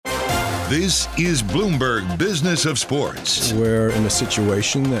This is Bloomberg Business of Sports. We're in a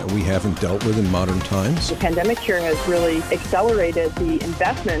situation that we haven't dealt with in modern times. The pandemic here has really accelerated the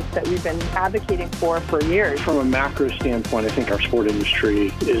investments that we've been advocating for years. From a macro standpoint, I think our sport industry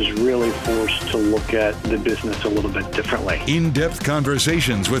is really forced to look at the business a little bit differently. In-depth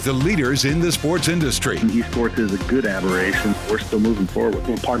conversations with the leaders in the sports industry. Esports is a good aberration. We're still moving forward.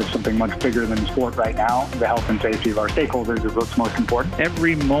 We're part of something much bigger than sport right now. The health and safety of our stakeholders is what's most important.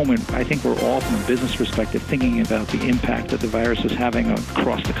 Every moment, I think we're all, from a business perspective, thinking about the impact that the virus is having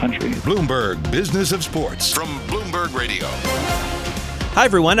across the country. Bloomberg Business of Sports from Bloomberg Radio. Hi,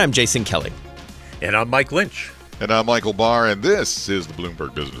 everyone. I'm Jason Kelly. And I'm Mike Lynch. And I'm Michael Barr, and this is the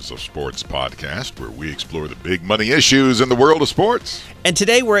Bloomberg Business of Sports podcast, where we explore the big money issues in the world of sports. And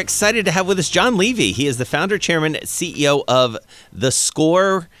today we're excited to have with us John Levy. He is the founder, chairman, CEO of The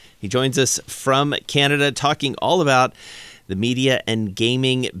Score. He joins us from Canada, talking all about the media and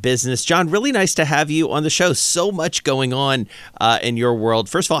gaming business. John, really nice to have you on the show. So much going on in your world.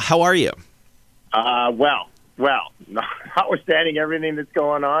 First of all, how are you? Well, notwithstanding everything that's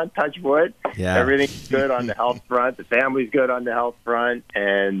going on, touch wood, everything's good on the health front. The family's good on the health front,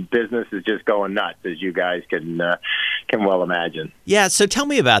 and business is just going nuts, as you guys can well imagine. Yeah, so tell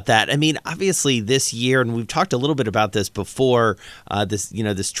me about that. I mean, obviously this year, and we've talked a little bit about this before,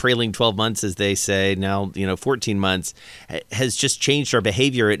 this trailing 12 months, as they say, now 14 months, has just changed our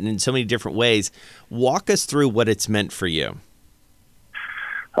behavior in so many different ways. Walk us through what it's meant for you.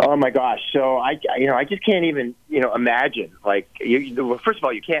 Oh my gosh! So I just can't even imagine. First of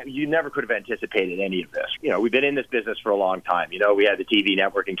all, you never could have anticipated any of this. We've been in this business for a long time. We had the TV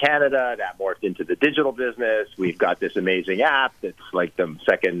network in Canada that morphed into the digital business. We've got this amazing app that's like the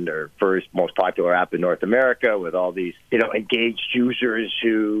second or first most popular app in North America, with all these engaged users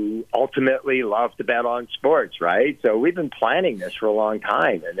who ultimately love to bet on sports. Right? So we've been planning this for a long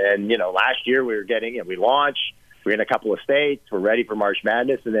time, and then last year we launched. We're in a couple of states. We're ready for March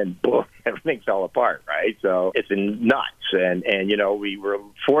Madness, and then boom, everything fell apart, right? So it's been nuts. And we were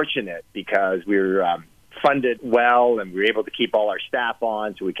fortunate because we were funded well, and we were able to keep all our staff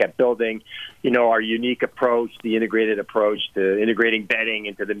on. So we kept building, our unique approach, the integrated approach to integrating betting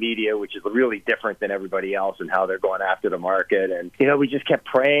into the media, which is really different than everybody else and how they're going after the market. And, we just kept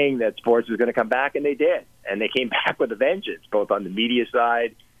praying that sports was going to come back, and they did. And they came back with a vengeance, both on the media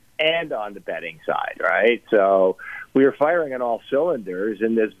side and on the betting side, right? So we were firing on all cylinders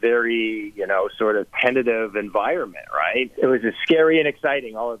in this very, sort of tentative environment, right? It was scary and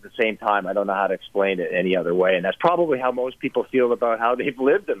exciting all at the same time. I don't know how to explain it any other way. And that's probably how most people feel about how they've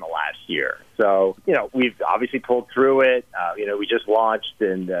lived in the last year. So, we've obviously pulled through it. We just launched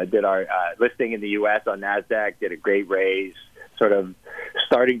and did our listing in the U.S. on NASDAQ, did a great raise, sort of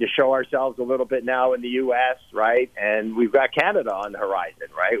starting to show ourselves a little bit now in the U.S., right? And we've got Canada on the horizon,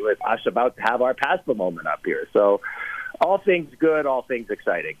 right, with us about to have our PASPA moment up here. So all things good, all things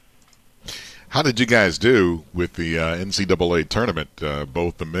exciting. How did you guys do with the NCAA tournament,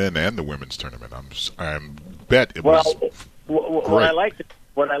 both the men and the women's tournament? I bet it was great.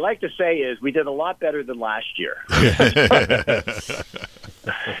 What I like to say is we did a lot better than last year.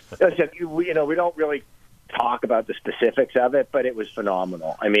 Listen, we don't really talk about the specifics of it, but it was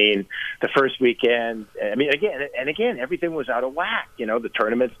phenomenal. I mean, the first weekend, again, everything was out of whack. The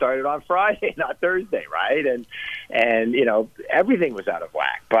tournament started on Friday, not Thursday, right? And everything was out of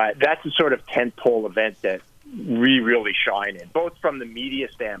whack. But that's the sort of tentpole event that we really shine in, both from the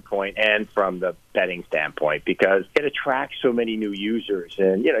media standpoint and from the betting standpoint, because it attracts so many new users.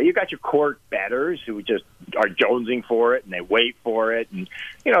 And, you got your core bettors who just are jonesing for it, and they wait for it. And,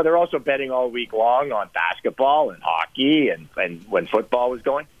 they're also betting all week long on basketball and hockey and when football was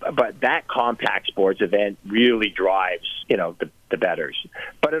going. But that compact sports event really drives, the bettors.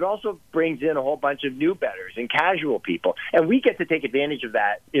 But it also brings in a whole bunch of new bettors and casual people. And we get to take advantage of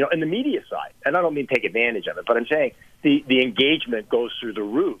that, in the media side. And I don't mean take advantage of it, but I'm saying the engagement goes through the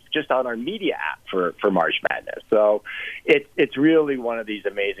roof just on our media app for March Madness. So it's really one of these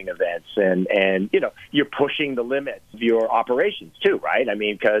amazing events. And you're pushing the limits of your operations too, right? I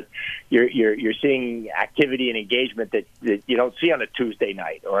mean, because you're seeing activity and engagement that you don't see on a Tuesday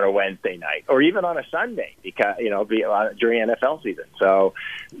night or a Wednesday night or even on a Sunday, because during NFL season. So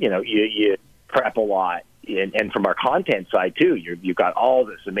you prep a lot, and from our content side too, you've got all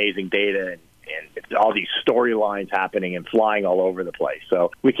this amazing data and all these storylines happening and flying all over the place.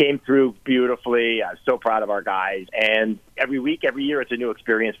 So we came through beautifully. I'm so proud of our guys. And every week, every year, it's a new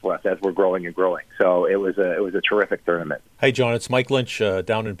experience for us as we're growing and growing. So it was a terrific tournament. Hey, John, it's Mike Lynch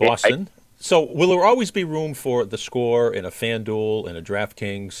down in Boston. So will there always be room for the Score and a FanDuel and a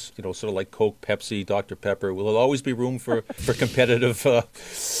DraftKings, sort of like Coke, Pepsi, Dr. Pepper? Will there always be room for competitive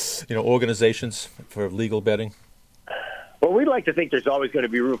organizations for legal betting? Well, we'd like to think there's always going to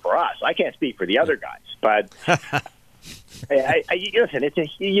be room for us. I can't speak for the other guys, but listen,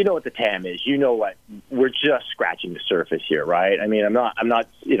 you know what the TAM is. You know what? We're just scratching the surface here, right? I mean, I'm not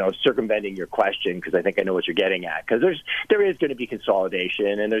circumventing your question because I think I know what you're getting at. Because there is going to be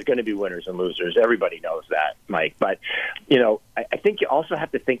consolidation and there's going to be winners and losers. Everybody knows that, Mike. But I think you also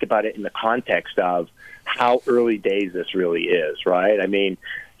have to think about it in the context of how early days this really is, right? I mean,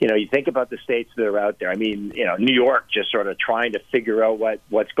 you think about the states that are out there. I mean, New York just sort of trying to figure out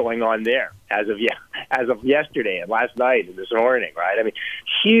what's going on there as of yesterday and last night and this morning, right? I mean,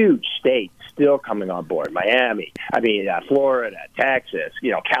 huge states still coming on board. Miami, Florida, Texas,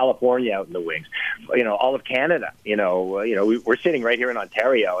 California out in the wings, all of Canada. We're sitting right here in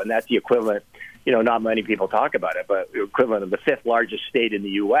Ontario, and that's the equivalent. Not many people talk about it, but the equivalent of the 5th largest state in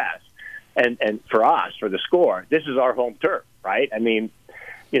the U.S. And for us, for the Score, this is our home turf, right? I mean,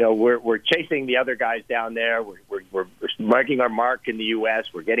 we're chasing the other guys down there. We're marking our mark in the U.S.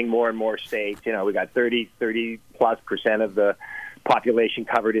 We're getting more and more states. We got 30+% of the population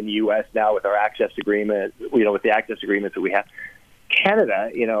covered in the U.S. now with our access agreement. With the access agreements that we have.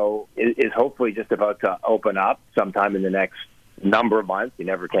 Canada, is hopefully just about to open up sometime in the next number of months. You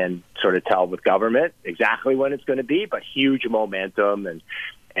never can sort of tell with government exactly when it's going to be, but huge momentum and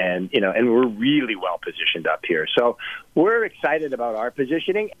we're really well positioned up here. So we're excited about our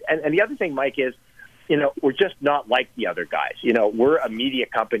positioning. And the other thing, Mike, is, we're just not like the other guys. We're a media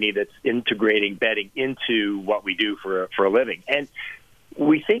company that's integrating betting into what we do for a living. And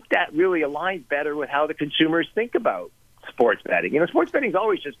we think that really aligns better with how the consumers think about sports betting. Sports betting is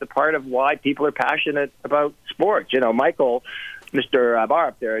always just a part of why people are passionate about sports. Michael, Mr. Barr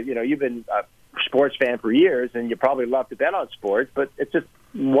up there, you've been a sports fan for years, and you probably love to bet on sports, but it's just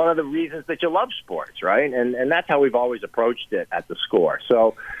one of the reasons that you love sports, right? And that's how we've always approached it at the Score.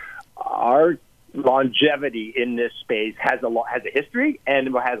 So our longevity in this space has a history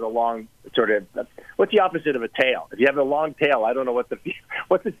and has a long sort of, what's the opposite of a tail? If you have a long tail, I don't know what's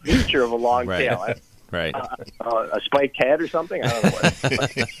the future of a long tail. Right. A spiked head or something? I don't know what.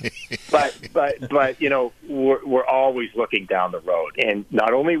 But we're always looking down the road. And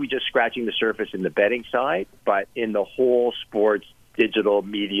not only are we just scratching the surface in the betting side, but in the whole sports digital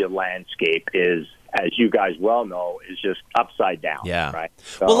media landscape is, as you guys well know, is just upside down. Yeah. Right.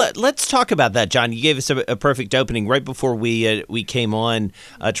 So, well, let's talk about that, John. You gave us a perfect opening right before we came on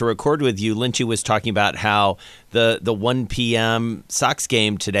to record with you. Lynchy was talking about how the 1 p.m. Sox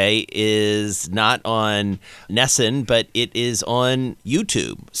game today is not on NESN, but it is on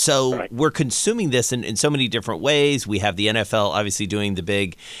YouTube. So we're consuming this in so many different ways. We have the NFL obviously doing the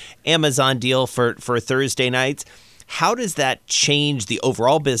big Amazon deal for Thursday nights. How does that change the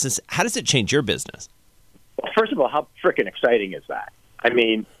overall business? How does it change your business? Well, first of all, how freaking exciting is that? I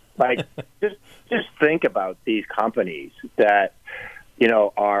mean, just think about these companies that,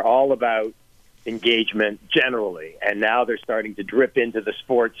 are all about engagement generally, and now they're starting to drip into the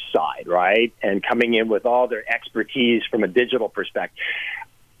sports side, right? And coming in with all their expertise from a digital perspective.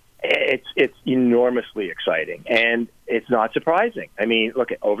 It's enormously exciting, and it's not surprising. I mean, look,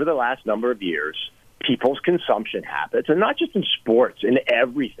 over the last number of years, people's consumption habits, and not just in sports, in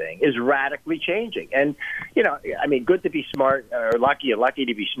everything, is radically changing. And, good to be smart, or lucky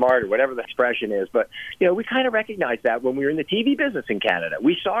to be smart, or whatever the expression is. But, we kind of recognized that when we were in the TV business in Canada.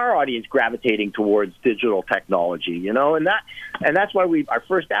 We saw our audience gravitating towards digital technology, and that's why our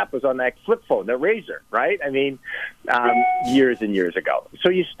first app was on that flip phone, the Razor, right? I mean, years and years ago. So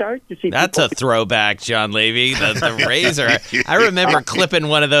you start to see that's a throwback, John Levy, the Razor. I remember clipping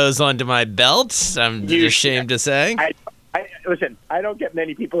one of those onto my belt. I'm ashamed to say. Listen, I don't get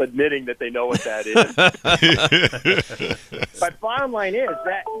many people admitting that they know what that is. But bottom line is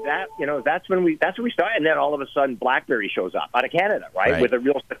that's when we start, and then all of a sudden BlackBerry shows up out of Canada, right? With a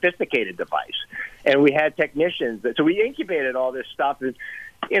real sophisticated device, and we had technicians. So we incubated all this stuff, and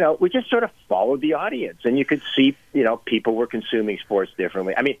we just sort of followed the audience, and you could see people were consuming sports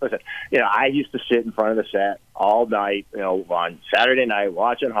differently. I mean, listen, I used to sit in front of the set all night, on Saturday night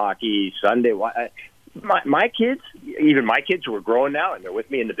watching hockey, Sunday. My kids, even my kids who are growing now and they're with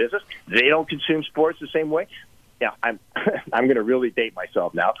me in the business, they don't consume sports the same way. I'm going to really date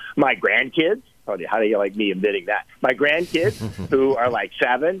myself now. My grandkids, how do you like me admitting that? My grandkids who are like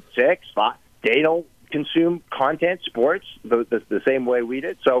 7, 6, 5, they don't consume content, sports, the same way we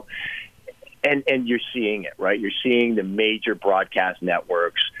did. So, and you're seeing it, right? You're seeing the major broadcast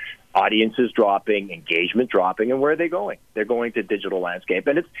networks audiences dropping, engagement dropping, and where are they going? They're going to digital landscape,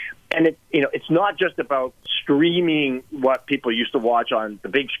 and it's not just about streaming what people used to watch on the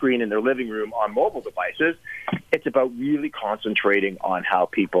big screen in their living room on mobile devices. It's about really concentrating on how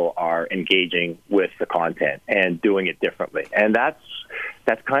people are engaging with the content and doing it differently, and that's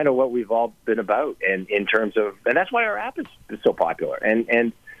kind of what we've all been about, and in terms of, and that's why our app is so popular,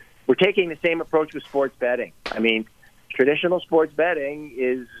 and we're taking the same approach with sports betting. I mean, traditional sports betting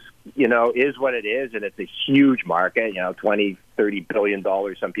is what it is, and it's a huge market, $20-30 billion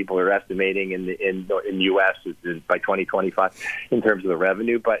some people are estimating in the US by 2025 in terms of the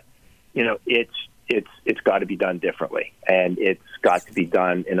revenue, but it's got to be done differently, and it's got to be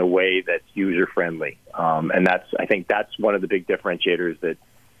done in a way that's user friendly, and I think that's one of the big differentiators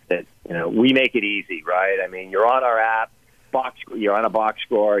that we make it easy, right? I mean, you're on our app, you're on a box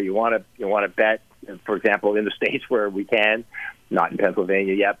score, you want to bet, for example, in the States where we can, not in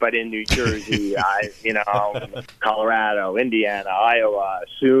Pennsylvania yet, but in New Jersey, Colorado, Indiana, Iowa,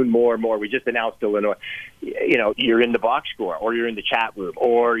 soon more and more. We just announced Illinois. You're in the box score, or you're in the chat room,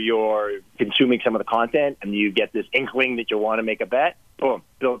 or you're consuming some of the content, and you get this inkling that you want to make a bet. Boom,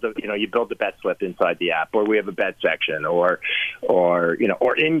 you build the bet slip inside the app, or we have a bet section, or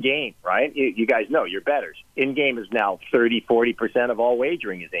in game, right? You guys know, you're bettors. In game is now 30-40% of all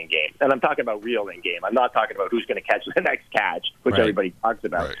wagering is in game, and I'm talking about real in game. I'm not talking about who's going to catch the next catch, which everybody talks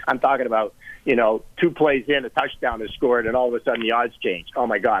about. Right. I'm talking about 2 plays in, a touchdown is scored, and all of a sudden the odds change. Oh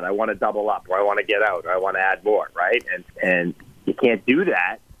my God, I want to double up, or I want to get out, or I want to add more, right? And you can't do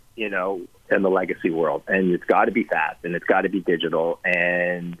that, in the legacy world, and it's got to be fast, and it's got to be digital,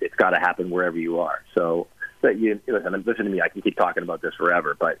 and it's got to happen wherever you are. So listen to me. I can keep talking about this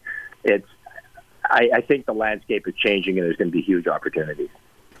forever, but I think the landscape is changing, and there's going to be huge opportunities.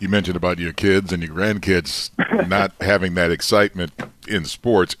 You mentioned about your kids and your grandkids not having that excitement in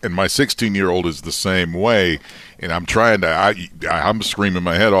sports, and my 16-year-old is the same way, and I'm I'm screaming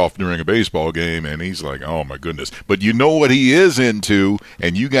my head off during a baseball game, and he's like, oh my goodness. But you know what he is into,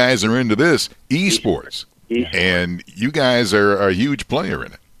 and you guys are into this, esports. And you guys are a huge player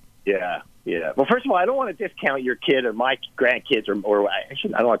in it. Yeah. Well, first of all, I don't want to discount your kid or my grandkids, or I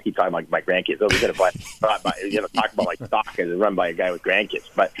don't want to keep talking about my grandkids. I was going to talk about like soccer and run by a guy with grandkids,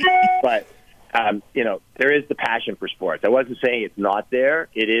 but there is the passion for sports. I wasn't saying it's not there.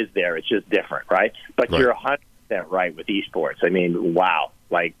 It is there. It's just different, right? But You're 100% right with esports. I mean, wow,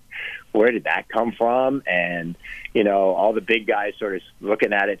 like where did that come from? And all the big guys sort of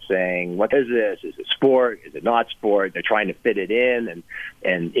looking at it saying, what is this? Is it sport? Is it not sport? They're trying to fit it in,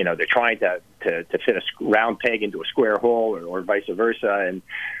 and they're trying to fit a round peg into a square hole, or vice versa. And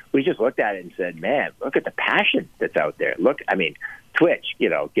we just looked at it and said, man, look at the passion that's out there. Look, I mean, Twitch,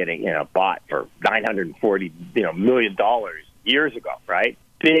 getting, bought for $940 million years ago, right?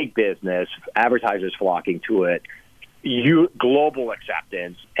 Big business, advertisers flocking to it, global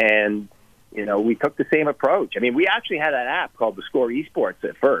acceptance, and we took the same approach. I mean, we actually had an app called the Score Esports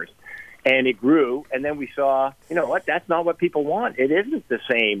at first, and it grew, and then we saw, that's not what people want. It isn't the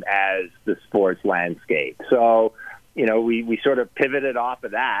same as the sports landscape. So, we sort of pivoted off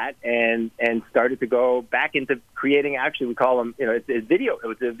of that and started to go back into creating, actually, we call them, it was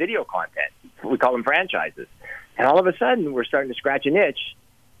a video content. We call them franchises. And all of a sudden, we're starting to scratch an itch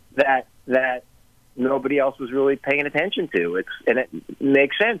that nobody else was really paying attention to. And it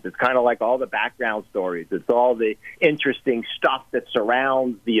makes sense. It's kind of like all the background stories. It's all the interesting stuff that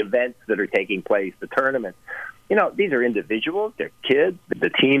surrounds the events that are taking place, the tournaments. These are individuals. They're kids. The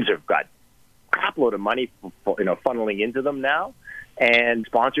teams have got a crap load of money, funneling into them now, and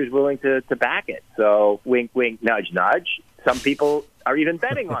sponsors willing to back it. So wink, wink, nudge, nudge. Some people are even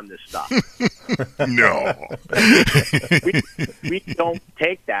betting on this stuff. No. we don't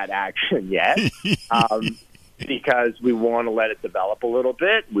take that action yet because we want to let it develop a little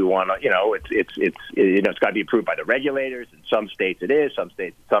bit. We want to, it's got to be approved by the regulators. In some states it is, some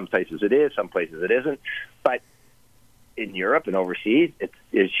places it is, some places it isn't. But in Europe and overseas,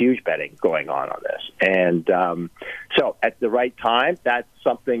 there's huge betting going on this. And so at the right time, that's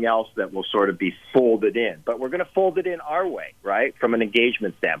something else that will sort of be folded in. But we're going to fold it in our way, right, from an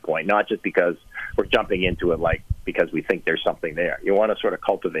engagement standpoint, not just because we're jumping into it because we think there's something there. You want to sort of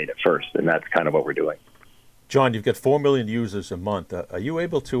cultivate it first, and that's kind of what we're doing. John, you've got 4 million users a month. Are you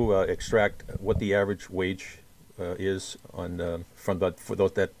able to extract what the average wage is for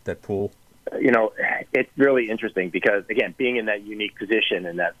that pool? It's really interesting because, again, being in that unique position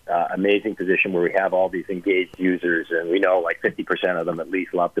and that amazing position where we have all these engaged users, and we know like 50% of them at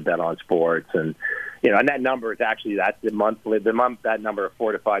least love to bet on sports, and and that number is actually that number of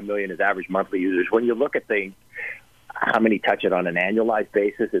 4 to 5 million is average monthly users. When you look at things, how many touch it on an annualized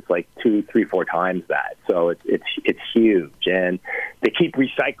basis? It's like 2, 3, 4 times that. So it's huge, and they keep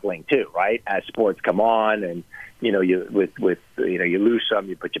recycling too, right? As sports come on, and you lose some,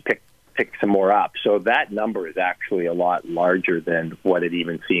 you pick some more up. So that number is actually a lot larger than what it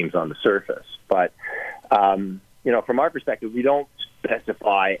even seems on the surface. But from our perspective, we don't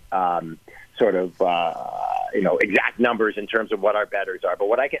specify exact numbers in terms of what our bettors are. But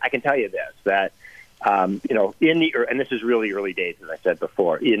what I can tell you this, that and this is really early days, as I said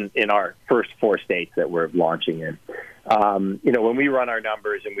before, in our first 4 states that we're launching in. When we run our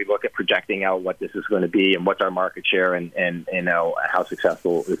numbers and we look at projecting out what this is going to be and what's our market share and how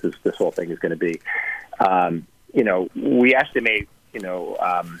successful this whole thing is going to be, we estimate,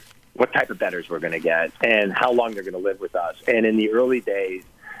 what type of bettors we're going to get and how long they're going to live with us. And in the early days,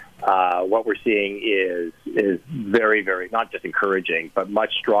 what we're seeing is very, very, not just encouraging, but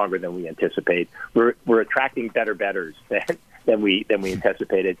much stronger than we anticipate. We're attracting better bettors than we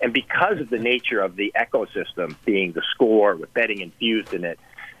anticipated. And because of the nature of the ecosystem being the score with betting infused in it,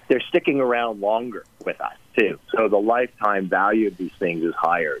 they're sticking around longer with us too. So the lifetime value of these things is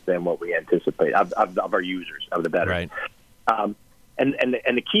higher than what we anticipate of our users, of the bettors. Right. And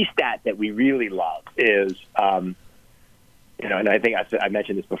the key stat that we really love is, and I think I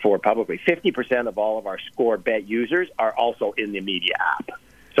mentioned this before publicly, 50% of all of our Score Bet users are also in the media app.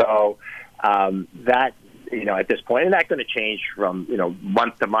 So that, at this point, and that's going to change from,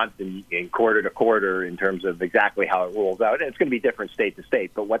 month to month and quarter to quarter in terms of exactly how it rolls out. And it's going to be different state to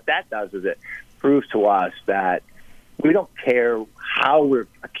state. But what that does is it proves to us that we don't care how where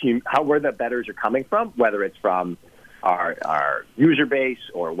the bettors are coming from, whether it's from our user base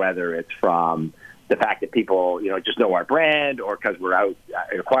or whether it's from the fact that people, just know our brand, or because we're out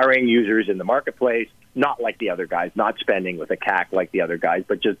acquiring users in the marketplace, not like the other guys, not spending with a CAC like the other guys,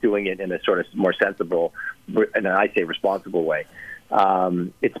 but just doing it in a sort of more sensible, and I say responsible way.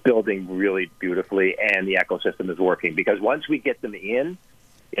 It's building really beautifully, and the ecosystem is working, because once we get them in,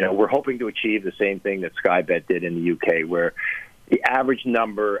 we're hoping to achieve the same thing that Sky Bet did in the UK, where the average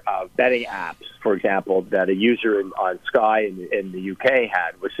number of betting apps, for example, that a user on Sky in the UK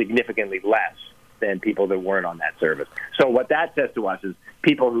had was significantly less than people that weren't on that service. So what that says to us is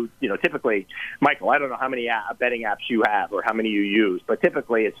people who, typically, Michael, I don't know how many betting apps you have or how many you use, but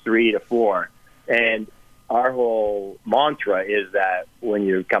typically it's 3 to 4. And our whole mantra is that when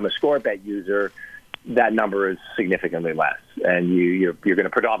you become a Score Bet user, that number is significantly less, and you're going to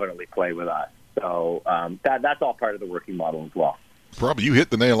predominantly play with us. So that's all part of the working model as well. Probably you hit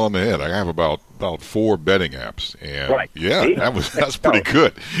the nail on the head. I have about 4 betting apps, and right. Yeah, that's pretty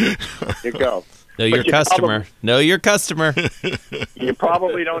good. There you go. Know your customer. Know your customer. You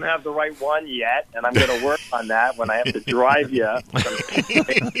probably don't have the right one yet, and I'm going to work on that when I have to drive you.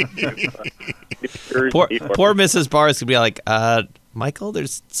 Poor Mrs. Barr is going to be like, Michael,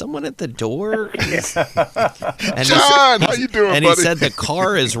 there's someone at the door. And John, how you doing, and buddy? He said the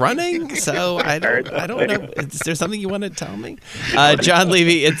car is running, so I don't know. Is there something you want to tell me? John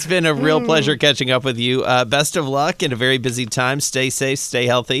Levy, it's been a real pleasure catching up with you. Best of luck in a very busy time. Stay safe, stay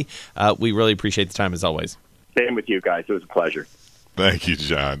healthy. We really appreciate the time as always. Same with you guys. It was a pleasure. Thank you,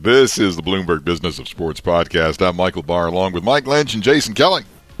 John. This is the Bloomberg Business of Sports podcast. I'm Michael Barr, along with Mike Lynch and Jason Kelly.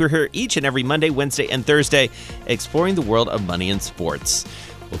 We're here each and every Monday, Wednesday, and Thursday exploring the world of money and sports.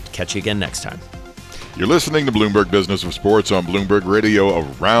 We'll catch you again next time. You're listening to Bloomberg Business of Sports on Bloomberg Radio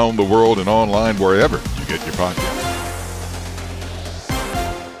around the world and online wherever you get your podcast.